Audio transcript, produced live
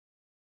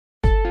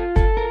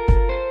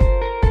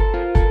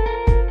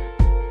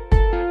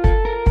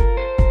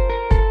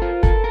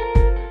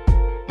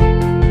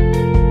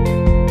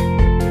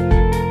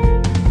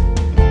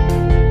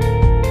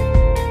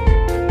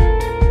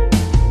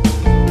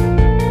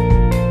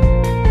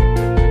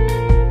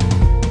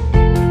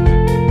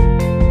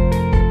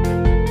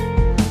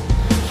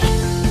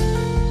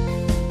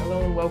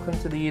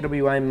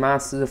UWA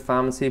Masters of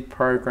Pharmacy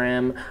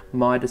program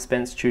My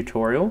Dispense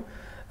tutorial.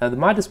 The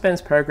My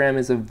Dispense program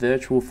is a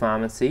virtual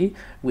pharmacy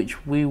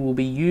which we will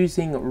be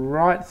using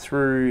right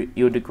through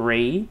your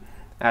degree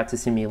to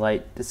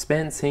simulate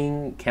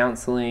dispensing,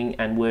 counselling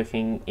and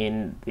working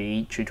in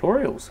the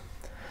tutorials.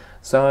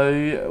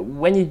 So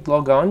when you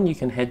log on, you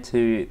can head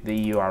to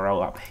the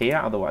URL up here,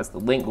 otherwise the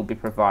link will be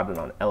provided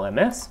on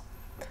LMS,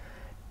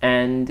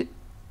 and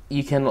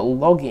you can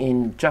log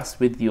in just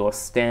with your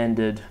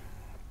standard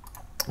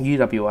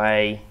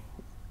UWA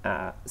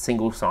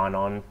single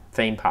sign-on,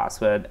 theme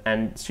password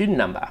and student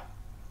number.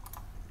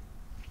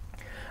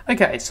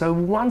 Okay, so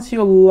once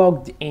you're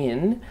logged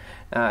in,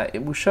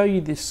 it will show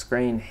you this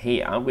screen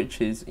here, which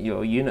is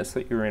your units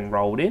that you're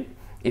enrolled in.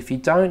 If you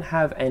don't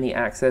have any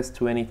access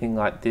to anything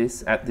like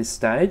this at this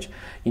stage,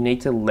 you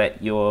need to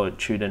let your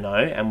tutor know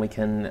and we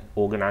can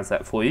organize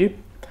that for you.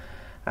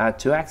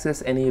 To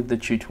access any of the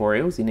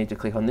tutorials, you need to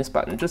click on this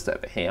button just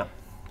over here,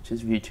 which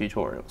is View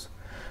Tutorials.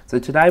 So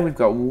today we've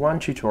got one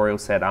tutorial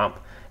set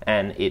up,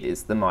 and it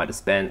is the My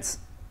Dispense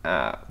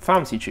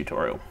pharmacy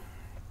tutorial.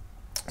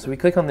 So we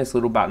click on this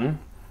little button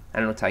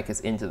and it'll take us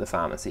into the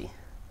pharmacy.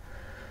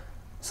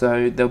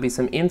 So there'll be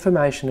some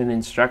information and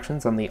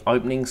instructions on the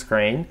opening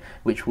screen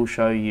which will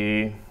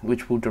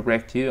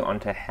direct you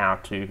onto how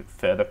to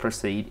further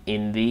proceed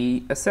in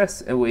the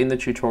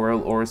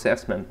tutorial or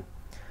assessment.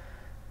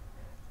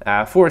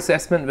 For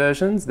assessment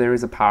versions, there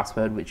is a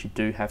password which you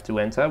do have to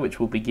enter, which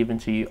will be given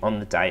to you on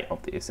the day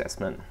of the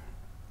assessment.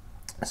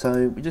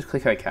 So we just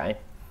click OK.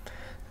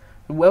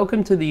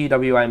 Welcome to the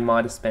UWA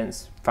My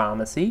Dispense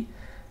pharmacy.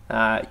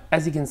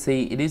 As you can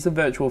see, it is a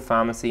virtual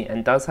pharmacy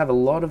and does have a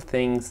lot of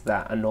things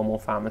that a normal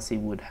pharmacy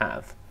would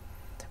have.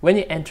 When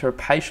you enter, a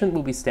patient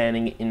will be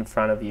standing in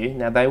front of you.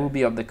 Now they will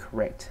be of the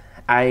correct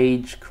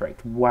age,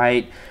 correct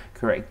weight,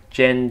 correct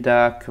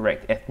gender,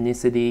 correct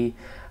ethnicity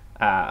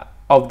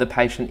of the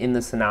patient in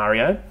the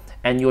scenario,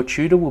 and your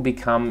tutor will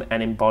become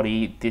and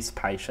embody this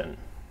patient.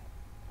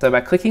 So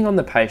by clicking on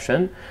the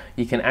patient,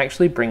 you can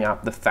actually bring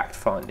up the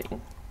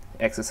fact-finding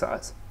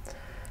exercise.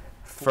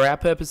 For our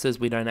purposes,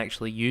 we don't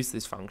actually use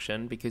this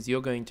function because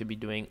you're going to be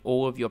doing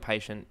all of your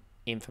patient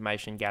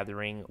information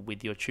gathering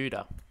with your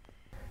tutor.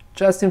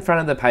 Just in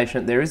front of the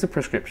patient, there is a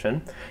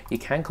prescription. You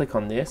can click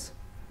on this.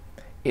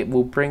 It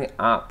will bring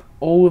up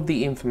all of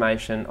the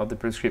information of the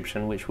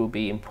prescription which will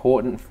be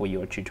important for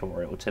your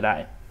tutorial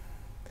today.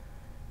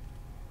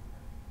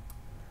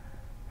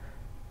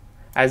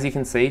 As you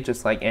can see,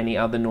 just like any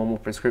other normal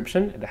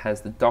prescription, it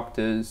has the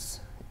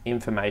doctor's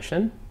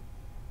information.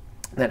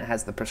 Then it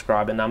has the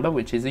prescriber number,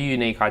 which is a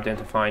unique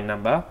identifying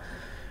number.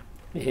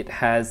 It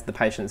has the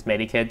patient's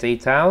Medicare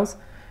details.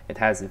 It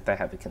has if they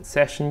have a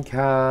concession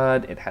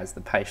card. It has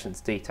the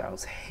patient's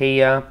details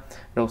here.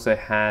 It also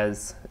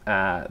has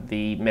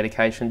the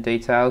medication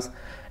details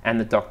and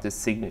the doctor's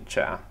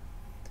signature.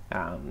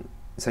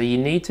 So you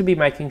need to be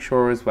making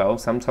sure as well,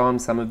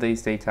 sometimes some of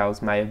these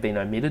details may have been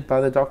omitted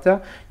by the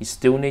doctor. You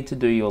still need to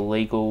do your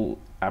legal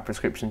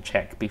prescription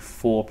check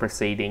before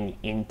proceeding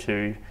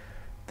into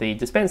the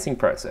dispensing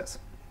process.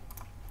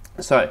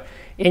 So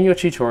in your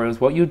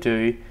tutorials, what you'll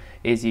do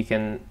is you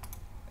can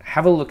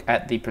have a look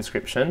at the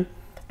prescription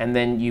and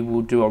then you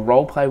will do a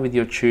role play with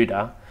your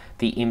tutor,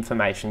 the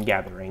information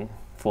gathering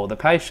for the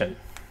patient.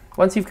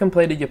 Once you've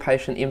completed your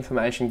patient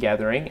information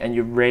gathering and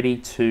you're ready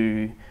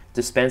to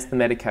dispense the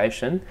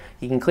medication,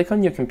 you can click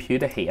on your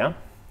computer here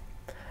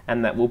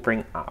and that will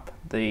bring up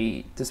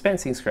the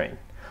dispensing screen.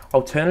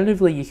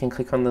 Alternatively, you can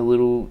click on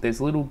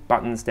there's little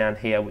buttons down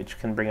here which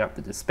can bring up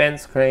the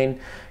dispense screen,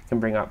 can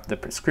bring up the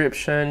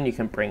prescription, you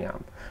can bring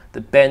up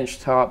the bench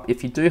top.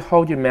 If you do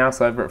hold your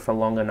mouse over it for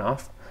long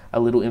enough, a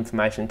little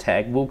information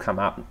tag will come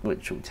up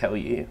which will tell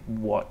you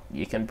what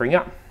you can bring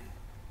up.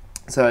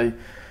 So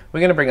we're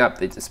going to bring up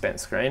the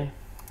dispense screen,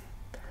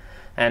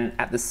 and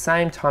at the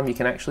same time you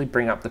can actually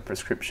bring up the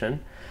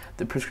prescription.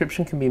 The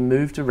prescription can be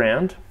moved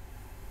around.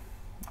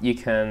 You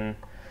can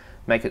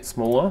make it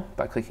smaller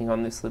by clicking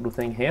on this little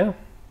thing here.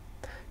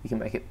 You can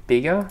make it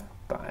bigger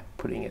by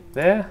putting it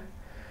there.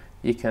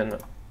 You can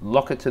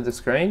lock it to the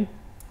screen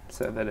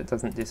so that it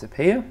doesn't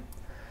disappear.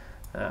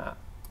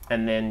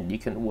 And then you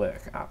can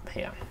work up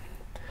here.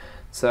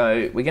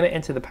 So we're going to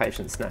enter the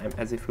patient's name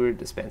as if we were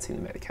dispensing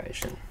the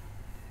medication.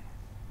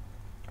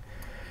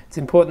 It's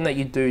important that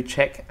you do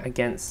check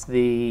against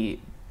the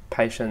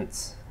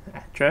patient's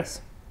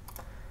address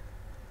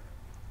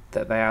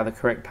that they are the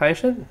correct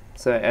patient.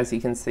 So as you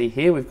can see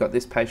here, we've got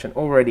this patient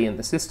already in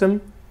the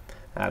system.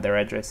 Their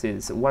address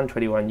is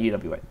 121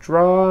 UWA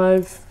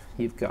Drive.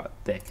 You've got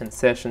their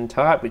concession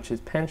type, which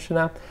is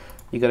pensioner.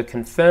 You've got to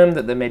confirm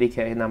that the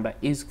Medicare number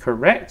is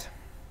correct,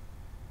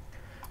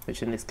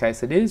 which in this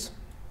case it is.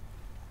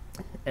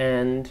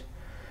 And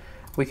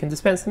we can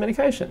dispense the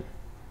medication.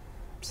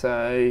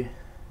 So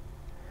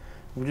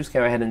we'll just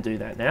go ahead and do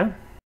that now.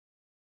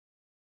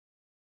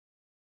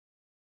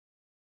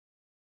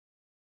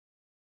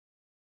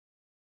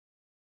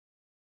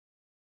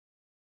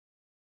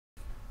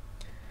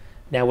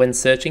 Now when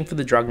searching for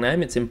the drug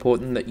name, it's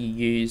important that you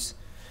use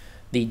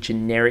the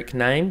generic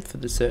name for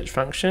the search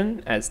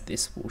function, as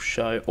this will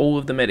show all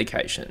of the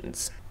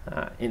medications.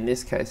 In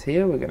this case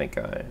here, we're going to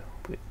go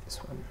with this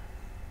one.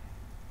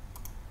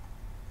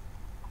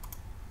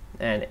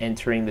 And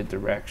entering the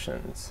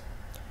directions.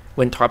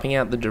 When typing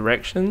out the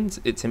directions,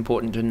 it's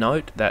important to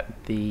note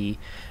that the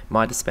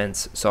My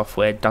Dispense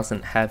software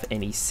doesn't have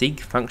any SIG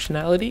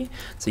functionality,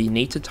 so you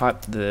need to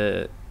type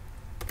the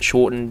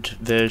shortened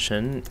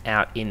version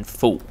out in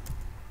full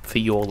for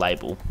your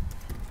label.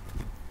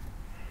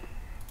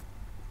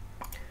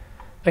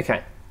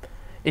 Okay,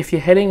 if you're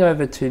heading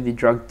over to the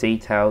drug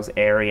details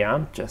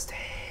area just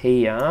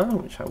here,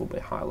 which I will be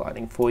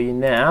highlighting for you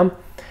now,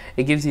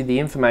 it gives you the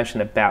information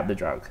about the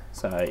drug.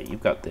 So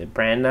you've got the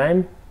brand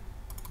name,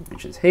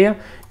 which is here,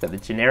 you've got the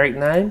generic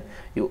name,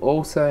 you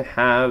also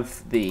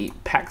have the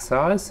pack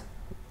size,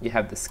 you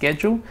have the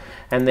schedule,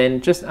 and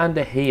then just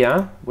under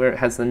here, where it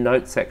has the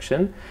note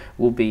section,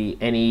 will be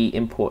any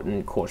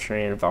important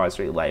cautionary and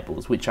advisory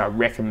labels, which are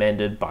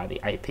recommended by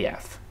the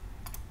APF.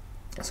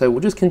 So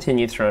we'll just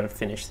continue through and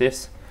finish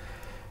this.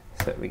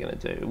 So we're going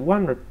to do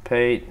 1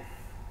 repeat,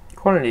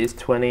 quantity is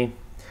 20,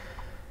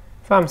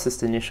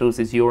 pharmacist initials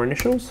is your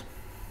initials,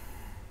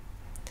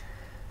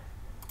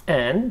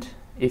 and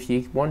if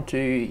you want to,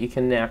 you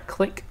can now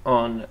click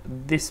on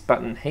this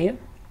button here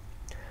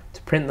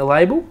to print the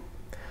label.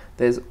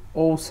 There's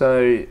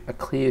also a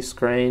clear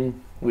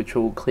screen which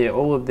will clear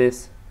all of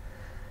this,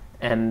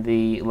 and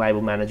the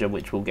label manager,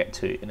 which we'll get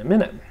to in a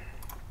minute.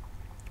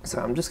 So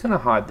I'm just going to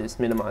hide this,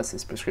 minimize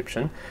this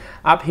prescription.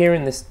 Up here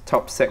in this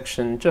top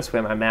section, just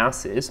where my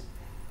mouse is,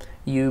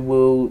 you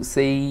will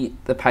see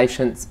the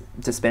patient's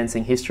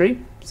dispensing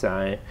history.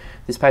 So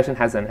this patient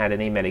hasn't had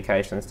any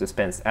medications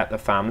dispensed at the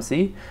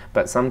pharmacy,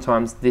 but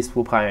sometimes this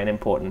will play an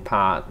important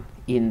part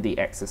in the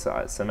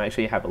exercise. So make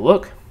sure you have a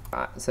look.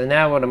 So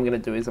now what I'm going to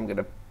do is I'm going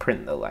to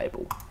print the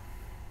label.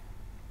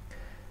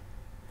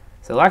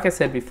 So like I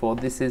said before,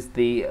 this is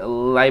the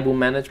label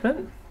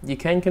management. You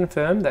can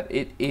confirm that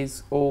it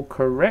is all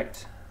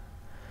correct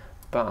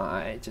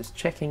by just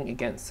checking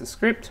against the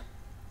script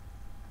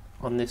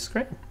on this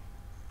screen.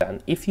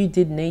 And if you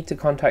did need to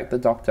contact the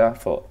doctor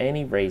for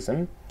any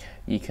reason,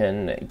 you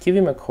can give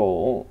him a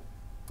call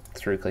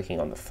through clicking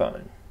on the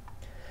phone.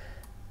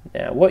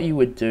 Now what you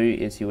would do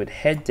is you would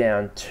head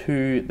down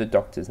to the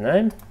doctor's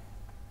name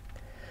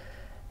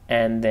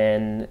and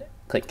then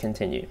click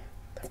continue.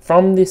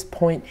 From this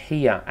point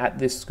here at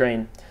this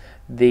screen,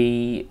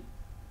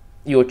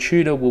 your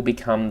tutor will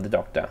become the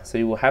doctor. So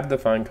you will have the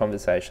phone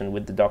conversation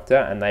with the doctor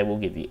and they will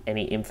give you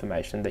any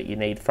information that you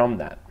need from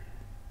that.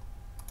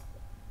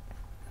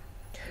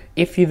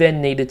 If you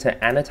then needed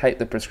to annotate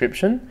the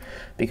prescription,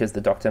 because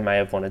the doctor may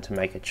have wanted to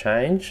make a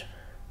change,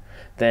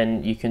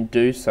 then you can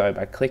do so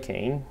by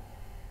clicking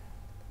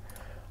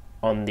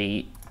on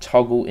the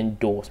toggle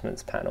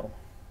endorsements panel.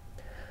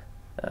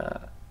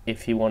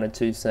 If you wanted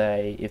to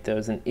say if there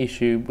was an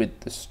issue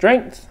with the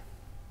strength,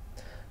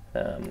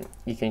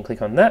 you can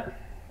click on that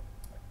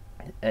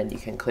and you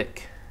can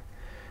click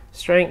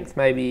strength.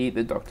 Maybe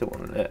the doctor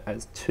wanted it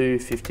as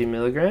 250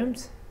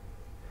 milligrams.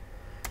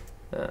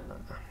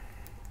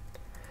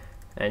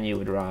 And you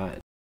would write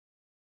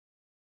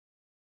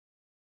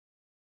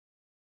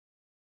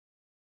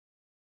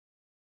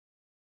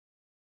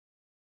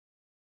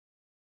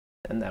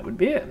and that would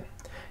be it.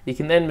 You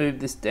can then move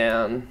this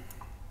down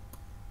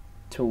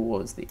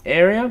towards the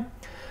area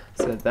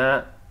so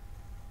that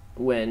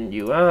when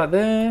you are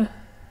there,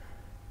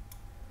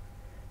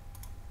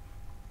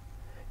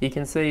 you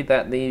can see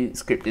that the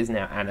script is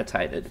now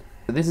annotated.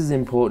 So this is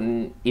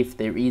important if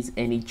there is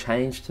any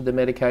change to the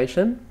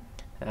medication.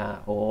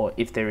 Or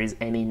if there is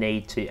any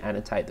need to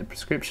annotate the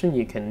prescription,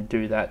 you can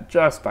do that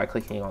just by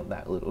clicking on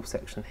that little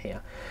section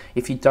here.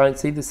 If you don't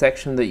see the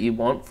section that you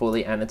want for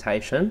the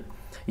annotation,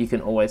 you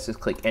can always just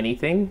click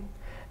anything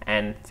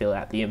and fill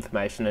out the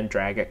information and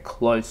drag it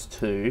close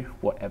to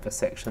whatever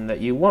section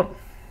that you want.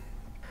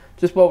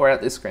 Just while we're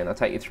at this screen, I'll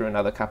take you through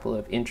another couple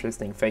of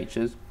interesting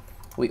features.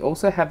 We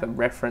also have a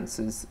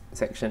references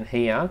section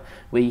here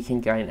where you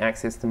can gain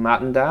access to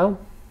Martindale,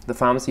 the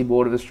Pharmacy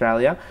Board of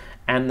Australia,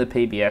 and the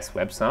PBS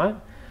website.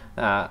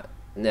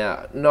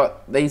 Now,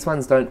 these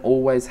ones don't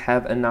always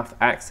have enough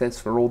access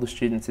for all the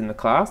students in the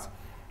class,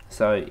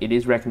 so it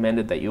is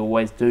recommended that you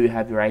always do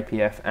have your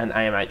APF and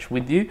AMH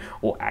with you,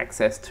 or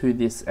access to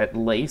this at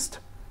least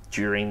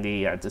during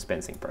the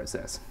dispensing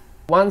process.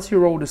 Once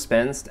you're all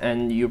dispensed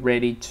and you're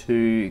ready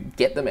to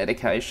get the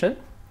medication,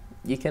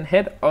 you can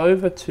head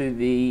over to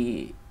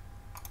the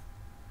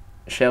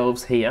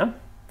shelves here,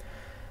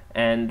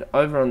 and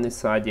over on this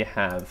side you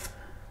have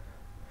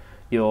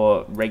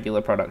your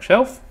regular product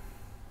shelf,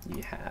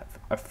 you have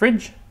a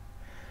fridge,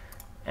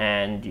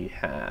 and you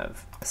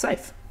have a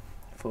safe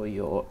for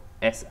your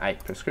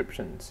S8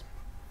 prescriptions.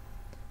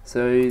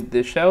 So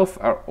the shelves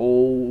are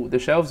all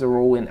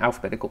in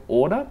alphabetical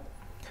order.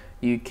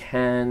 You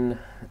can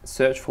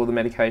search for the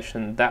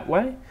medication that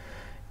way.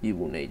 You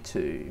will need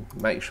to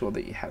make sure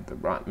that you have the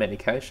right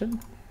medication.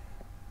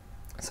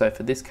 So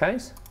for this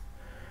case,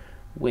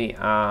 we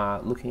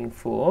are looking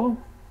for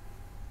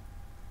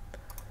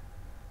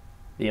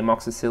the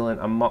amoxicillin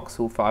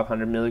amoxil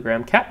 500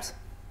 milligram caps.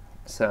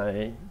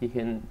 So you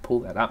can pull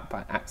that up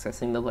by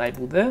accessing the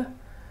label there,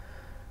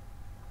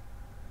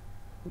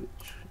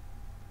 which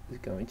is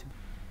going to be.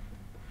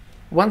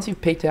 Once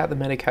you've picked out the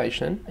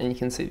medication and you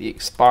can see the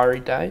expiry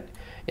date,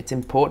 it's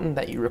important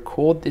that you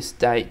record this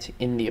date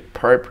in the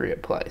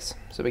appropriate place.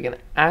 So we're going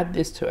to add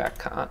this to our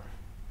cart,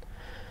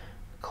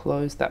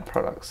 close that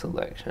product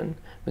selection.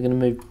 We're going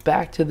to move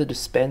back to the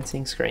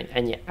dispensing screen,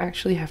 and you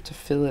actually have to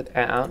fill it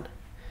out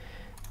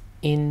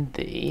in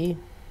the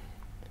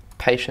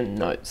patient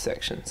notes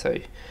section. So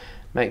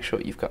make sure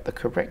you've got the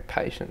correct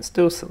patient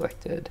still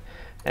selected,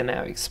 and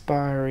our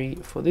expiry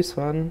for this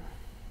one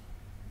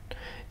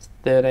is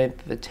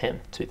 13th of the 10th,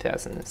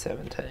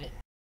 2017.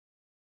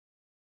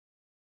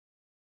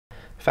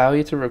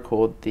 Failure to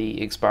record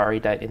the expiry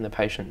date in the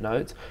patient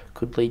notes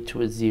could lead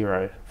to a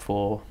 0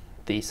 for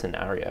the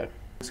scenario.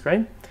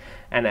 Screen,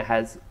 and it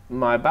has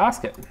My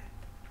Basket.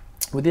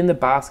 Within the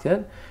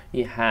basket,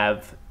 you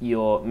have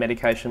your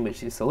medication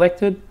which is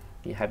selected,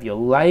 you have your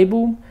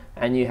label,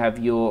 and you have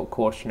your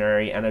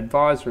cautionary and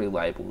advisory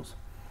labels.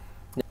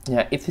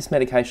 Now, if this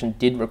medication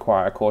did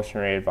require a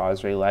cautionary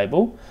advisory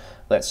label,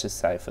 let's just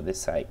say for the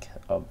sake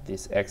of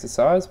this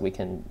exercise, we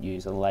can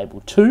use a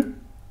label 2.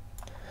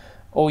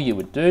 All you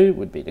would do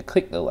would be to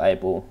click the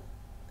label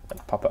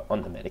and pop it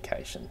on the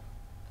medication.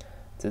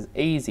 It's as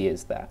easy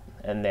as that,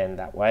 and then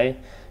that way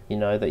you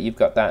know that you've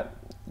got that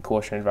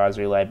caution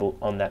advisory label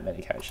on that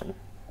medication.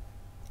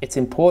 It's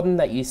important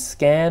that you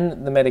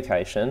scan the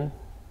medication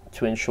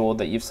to ensure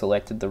that you've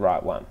selected the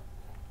right one.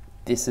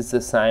 This is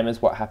the same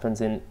as what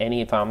happens in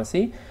any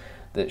pharmacy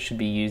that should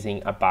be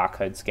using a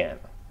barcode scanner.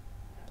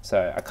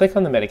 So I click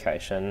on the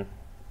medication,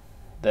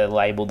 the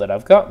label that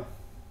I've got,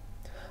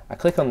 I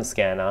click on the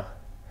scanner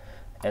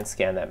and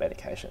scan that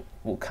medication.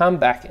 We'll come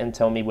back and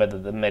tell me whether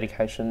the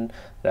medication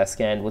that I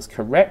scanned was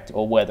correct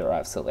or whether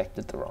I've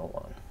selected the wrong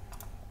one.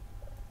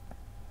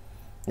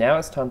 Now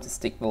it's time to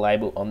stick the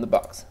label on the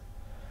box.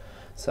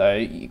 So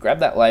you grab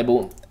that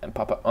label and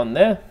pop it on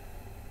there.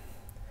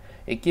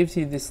 It gives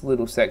you this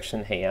little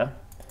section here,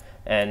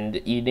 and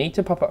you need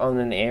to pop it on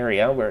an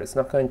area where it's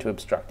not going to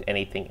obstruct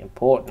anything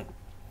important.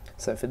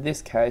 So for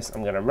this case,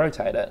 I'm going to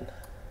rotate it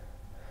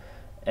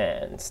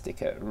and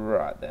stick it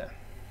right there.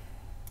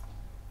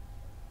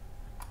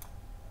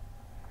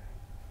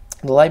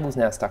 The label's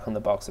now stuck on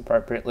the box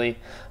appropriately.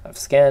 I've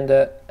scanned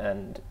it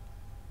and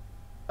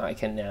I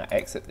can now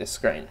exit this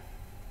screen.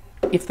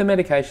 If the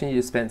medication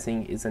you're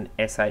dispensing is an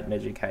S8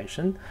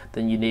 medication,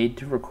 then you need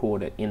to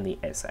record it in the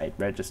S8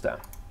 register.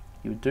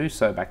 You would do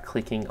so by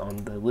clicking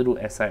on the little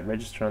S8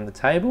 register on the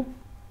table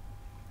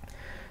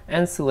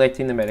and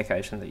selecting the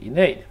medication that you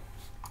need.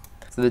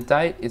 So the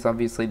date is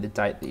obviously the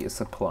date that you're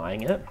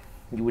supplying it.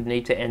 You would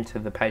need to enter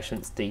the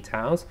patient's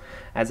details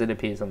as it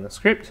appears on the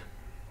script.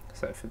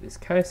 So for this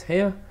case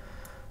here,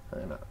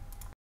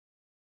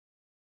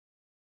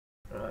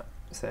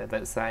 so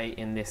let's say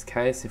in this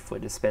case, if we're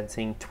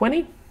dispensing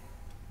 20,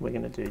 we're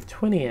going to do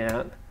 20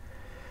 out,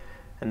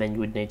 and then you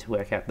would need to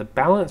work out the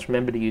balance.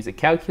 Remember to use a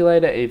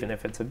calculator, even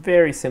if it's a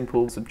very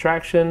simple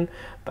subtraction,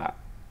 but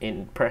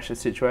in pressure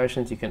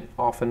situations you can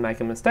often make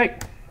a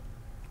mistake.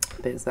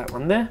 There's that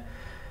one there.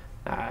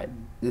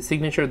 The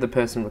signature of the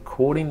person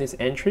recording this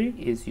entry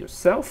is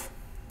yourself,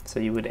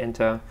 so you would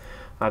enter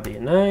either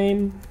your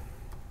name.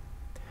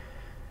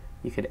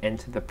 You could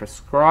enter the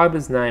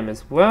prescriber's name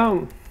as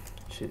well,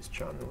 which is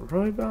John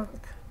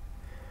Roebuck.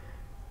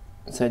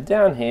 So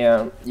down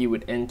here, you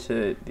would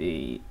enter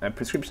the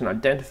prescription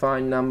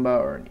identifying number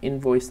or an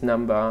invoice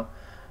number,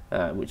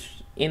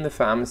 which in the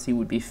pharmacy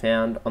would be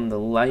found on the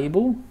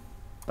label.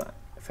 But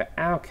for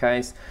our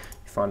case,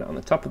 you find it on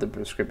the top of the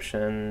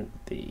prescription,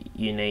 the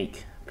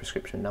unique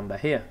prescription number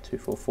here,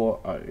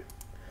 2440.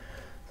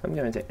 So I'm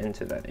going to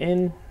enter that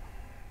in.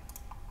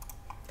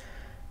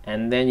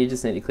 And then you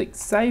just need to click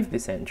save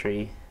this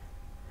entry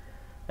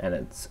and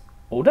it's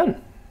all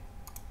done.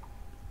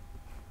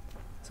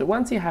 So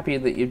once you're happy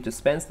that you've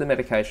dispensed the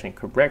medication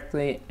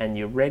correctly and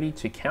you're ready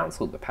to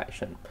counsel the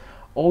patient,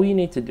 all you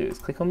need to do is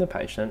click on the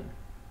patient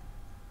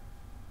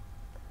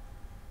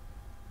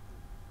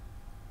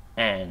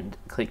and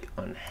click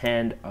on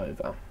hand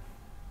over.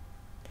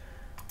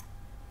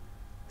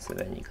 So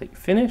then you click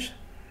finish.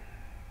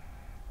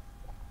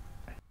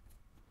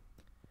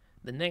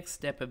 The next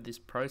step of this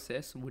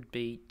process would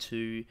be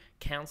to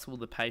counsel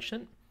the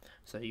patient.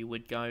 So you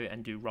would go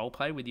and do role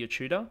play with your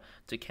tutor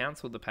to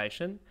counsel the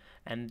patient,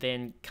 and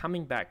then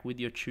coming back with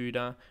your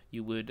tutor,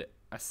 you would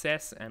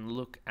assess and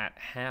look at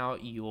how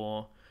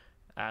your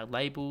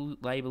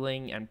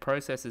labeling and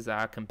processes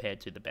are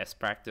compared to the best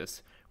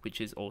practice, which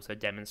is also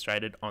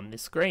demonstrated on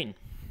this screen.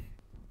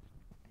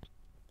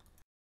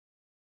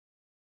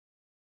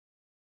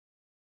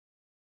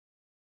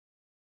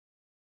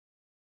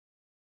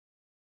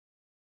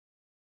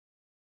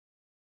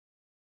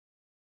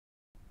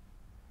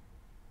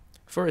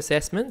 For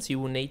assessments, you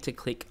will need to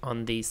click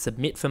on the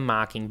Submit for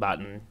Marking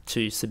button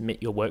to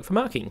submit your work for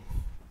marking.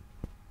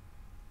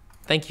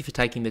 Thank you for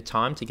taking the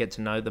time to get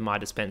to know the My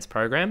Dispense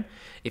program.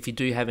 If you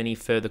do have any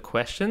further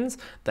questions,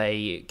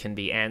 they can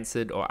be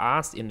answered or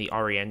asked in the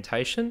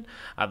orientation.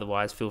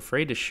 Otherwise, feel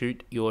free to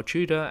shoot your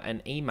tutor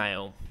an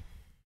email.